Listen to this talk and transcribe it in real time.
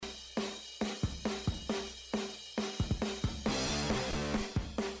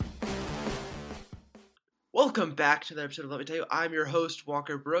Welcome back to the episode of Let Me Tell You. I'm your host,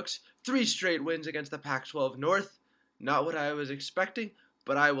 Walker Brooks. 3 straight wins against the Pac-12 North. Not what I was expecting,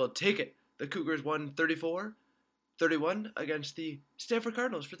 but I will take it. The Cougars won 34-31 against the Stanford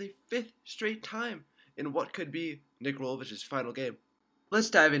Cardinals for the 5th straight time in what could be Nick Rolovich's final game. Let's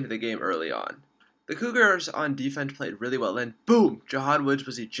dive into the game early on. The Cougars on defense played really well, and boom, Jahad Woods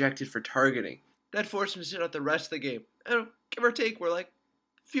was ejected for targeting. That forced him to sit out the rest of the game. And give or take, we're like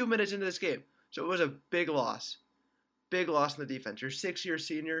a few minutes into this game. So it was a big loss. Big loss in the defense. Your 6-year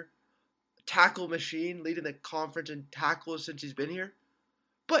senior, tackle machine, leading the conference in tackles since he's been here.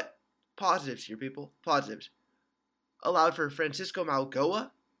 But positives here, people. Positives. Allowed for Francisco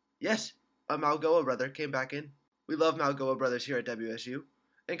Malgoa. Yes, a Malgoa brother came back in. We love Malgoa brothers here at WSU.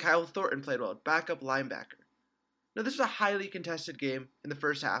 And Kyle Thornton played well, backup linebacker. Now this was a highly contested game in the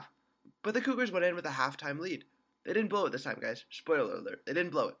first half, but the Cougars went in with a halftime lead. They didn't blow it this time, guys. Spoiler alert. They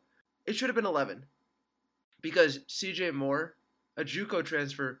didn't blow it. It should have been 11 because C.J. Moore, a JUCO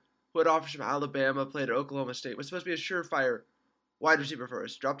transfer who had offers from Alabama, played at Oklahoma State, was supposed to be a surefire wide receiver for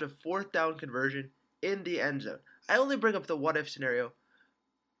us. Dropped a 4th down conversion in the end zone. I only bring up the what-if scenario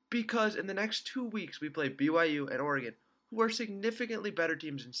because in the next 2 weeks we play BYU and Oregon, who are significantly better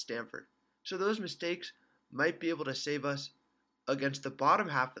teams than Stanford. So those mistakes might be able to save us against the bottom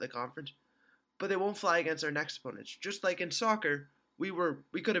half of the conference, but they won't fly against our next opponents. Just like in soccer, we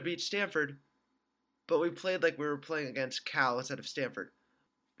could have beat Stanford, but we played like we were playing against Cal instead of Stanford.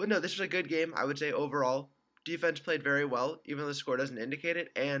 But no, this was a good game, I would say, overall. Defense played very well, even though the score doesn't indicate it,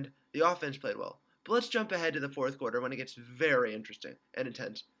 and the offense played well. But let's jump ahead to the fourth quarter when it gets very interesting and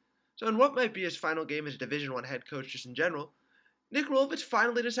intense. So in what might be his final game as a Division I head coach just in general, Nick Rolovich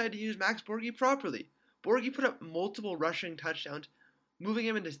finally decided to use Max Borghi properly. Borghi put up multiple rushing touchdowns, moving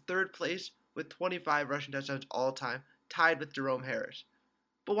him into 3rd place with 25 rushing touchdowns all time, tied with Jerome Harris.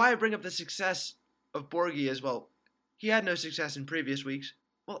 But why I bring up the success of Borghi as well, he had no success in previous weeks.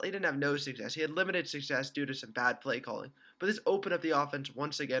 Well, he didn't have no success. He had limited success due to some bad play calling. But this opened up the offense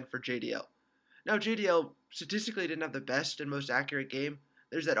once again for JDL. Now, JDL statistically didn't have the best and most accurate game.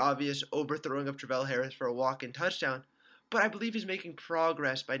 There's that obvious overthrowing of Travell Harris for a walk-in touchdown. But I believe he's making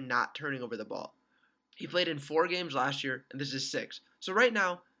progress by not turning over the ball. He played in 4 games last year, and this is 6. So right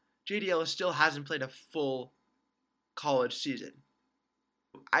now, JDL still hasn't played a full college season.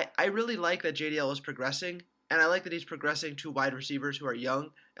 I really like that JDL is progressing, and I like that he's progressing to wide receivers who are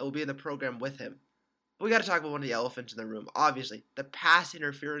young and will be in the program with him. But we got to talk about one of the elephants in the room. Obviously, the pass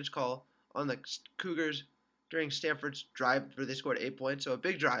interference call on the Cougars during Stanford's drive where they scored 8 points, so a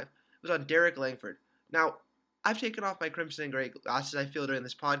big drive, was on Derek Langford. Now, I've taken off my crimson and gray glasses I feel during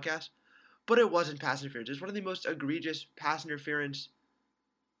this podcast, but it wasn't pass interference. It was one of the most egregious pass interference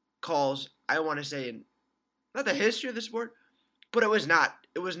calls, I want to say, in not the history of the sport, but it was not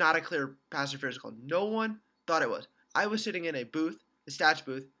a clear pass interference call. No one thought it was. I was sitting in a booth, the stats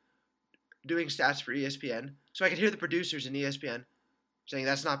booth, doing stats for ESPN, so I could hear the producers in ESPN saying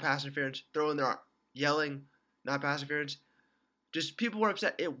that's not pass interference, throwing their yelling, not pass interference. Just people were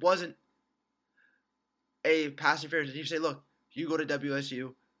upset. It wasn't a pass interference. And you say, look, you go to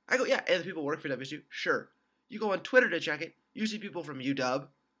WSU. I go, yeah, and the people work for WSU. Sure. You go on Twitter to check it. You see people from UW,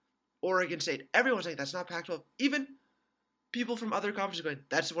 Oregon State. Everyone's saying that's not Pac-12. Even people from other conferences going,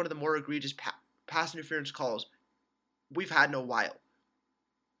 that's one of the more egregious pass interference calls we've had in a while.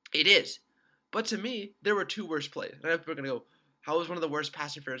 It is. But to me, there were 2 worse plays. And I know people are going to go, how was one of the worst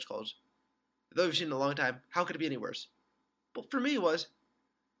pass interference calls? Though we've seen it in a long time, how could it be any worse? But for me, it was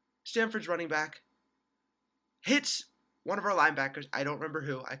Stanford's running back hits one of our linebackers, I don't remember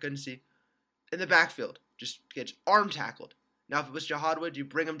who, I couldn't see, in the backfield. Just gets arm tackled. Now, if it was Jahad Woods, you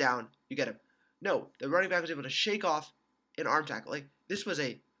bring him down, you get him. No, the running back was able to shake off an arm tackle. Like, this was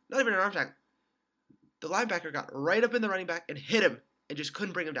not even an arm tackle. The linebacker got right up in the running back and hit him and just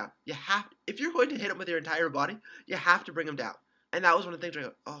couldn't bring him down. If you're going to hit him with your entire body, you have to bring him down. And that was one of the things where I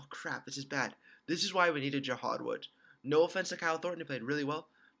go, oh crap, this is bad. This is why we needed Jahad Woods. No offense to Kyle Thornton, he played really well,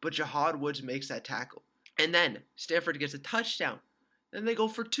 but Jahad Woods makes that tackle. And then Stanford gets a touchdown. Then they go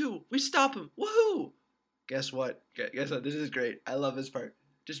for 2. We stop him. Woohoo! Guess what? This is great. I love this part.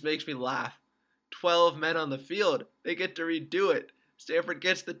 Just makes me laugh. 12 men on the field. They get to redo it. Stanford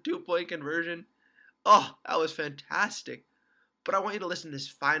gets the 2-point conversion. Oh, that was fantastic. But I want you to listen to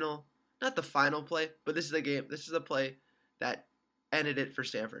this not the final play, but this is the game. This is the play that ended it for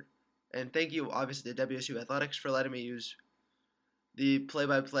Stanford. And thank you, obviously, to WSU Athletics for letting me use the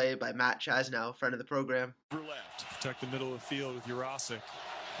play-by-play by Matt Chasnow, friend of the program. Left, protect the middle of the field with Jurasic.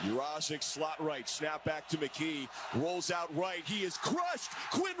 Jurasic slot right, snap back to McKee, rolls out right, he is crushed,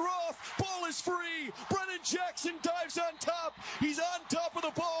 Quinn Roth, ball is free, Brennan Jackson dives on top, he's on top of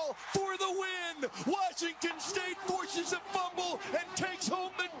the ball for the win, Washington State forces a fumble and takes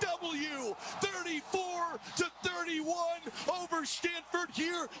home the W. 34-31 over Stanford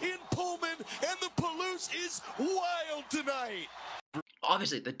here in Pullman, and the Palouse is wild tonight.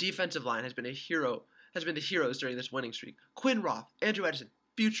 Obviously, the defensive line has been the heroes during this winning streak. Quinn Roth, Andrew Edison,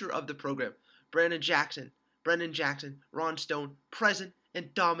 future of the program. Brendan Jackson, Ron Stone, present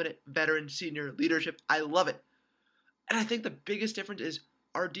and dominant veteran senior leadership. I love it. And I think the biggest difference is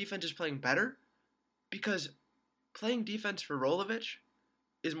our defense is playing better because playing defense for Rolovich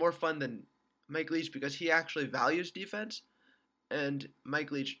is more fun than Mike Leach because he actually values defense, and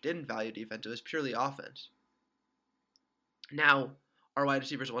Mike Leach didn't value defense. It was purely offense. Now, our wide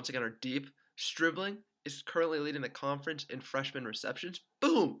receivers once again are deep. Stribling is currently leading the conference in freshman receptions.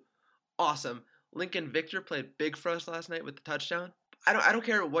 Boom! Awesome. Lincoln Victor played big for us last night with the touchdown. I don't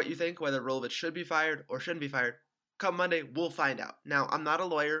care what you think, whether Rolovich should be fired or shouldn't be fired. Come Monday, we'll find out. Now, I'm not a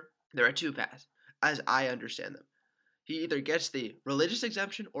lawyer. There are two paths, as I understand them. He either gets the religious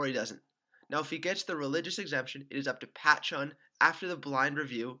exemption or he doesn't. Now, if he gets the religious exemption, it is up to Pat Chun after the blind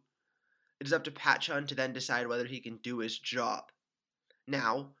review. It is up to Pat Chun to then decide whether he can do his job.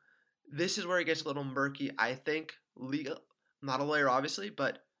 Now, this is where it gets a little murky, I think. Legal, I'm not a lawyer, obviously,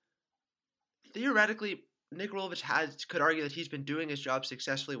 but theoretically, Nick Rolovich could argue that he's been doing his job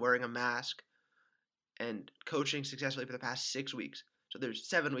successfully wearing a mask and coaching successfully for the past 6 weeks. So there's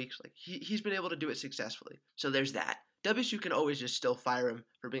 7 weeks. Like he's been able to do it successfully. So there's that. WSU can always just still fire him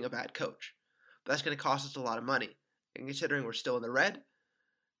for being a bad coach. But that's going to cost us a lot of money. And considering we're still in the red,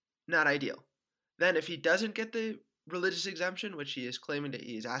 not ideal. Then if he doesn't get the religious exemption, which he is claiming that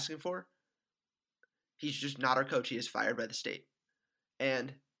he is asking for, he's just not our coach. He is fired by the state.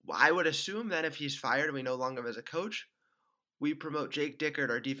 And I would assume that if he's fired and we no longer have as a coach, we promote Jake Dickert,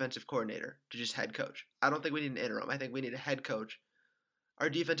 our defensive coordinator, to just head coach. I don't think we need an interim. I think we need a head coach. Our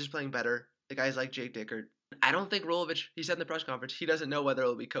defense is playing better. The guys like Jake Dickert. I don't think Rolovich, he said in the press conference, he doesn't know whether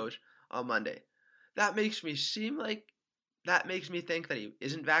he'll be coach on Monday. That makes me think that he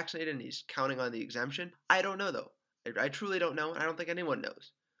isn't vaccinated and he's counting on the exemption. I don't know, though. I truly don't know, and I don't think anyone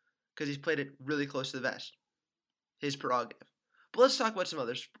knows. Because he's played it really close to the vest. His prerogative. But let's talk about some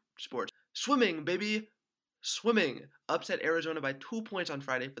other sports. Swimming, baby. Swimming upset Arizona by 2 points on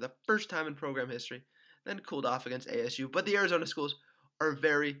Friday for the first time in program history, then cooled off against ASU. But the Arizona schools are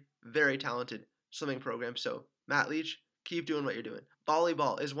very, very talented swimming programs. So, Matt Leach, keep doing what you're doing.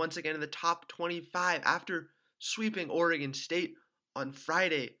 Volleyball is once again in the top 25 after sweeping Oregon State on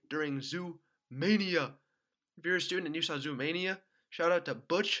Friday during Zoo Mania. If you're a student and you saw Zoo Mania, shout out to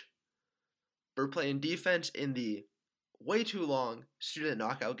Butch for playing defense in the way too long student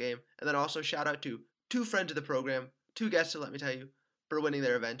knockout game. And then also shout out to two friends of the program, two guests, let me tell you, for winning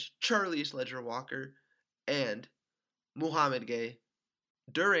their events, Charlize Ledger Walker and Muhammad Gay.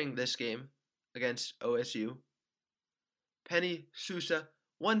 During this game against OSU, Penny Sousa,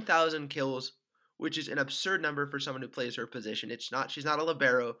 1,000 kills, which is an absurd number for someone who plays her position. She's not a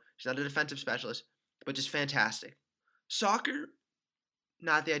libero, she's not a defensive specialist, but just fantastic. Soccer,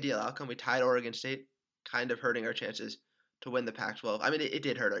 not the ideal outcome. We tied Oregon State, kind of hurting our chances to win the Pac-12. I mean, it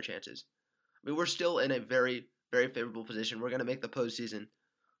did hurt our chances. I mean, we're still in a very, very favorable position. We're going to make the postseason,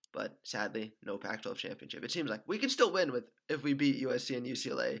 but sadly, no Pac-12 championship. It seems like we can still win if we beat USC and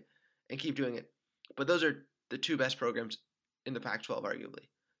UCLA and keep doing it. But those are the two best programs in the Pac-12, arguably.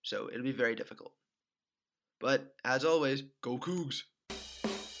 So it'll be very difficult. But as always, go Cougs!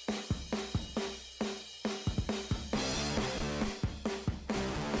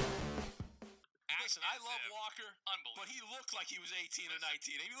 Listen, I love Walker, but he looked like he was 18 or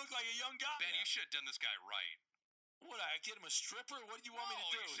 19. He looked like a young guy. Ben, you should have done this guy right. What, I get him a stripper? What do you want me to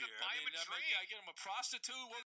do you should here? buy him a drink. I get him a prostitute?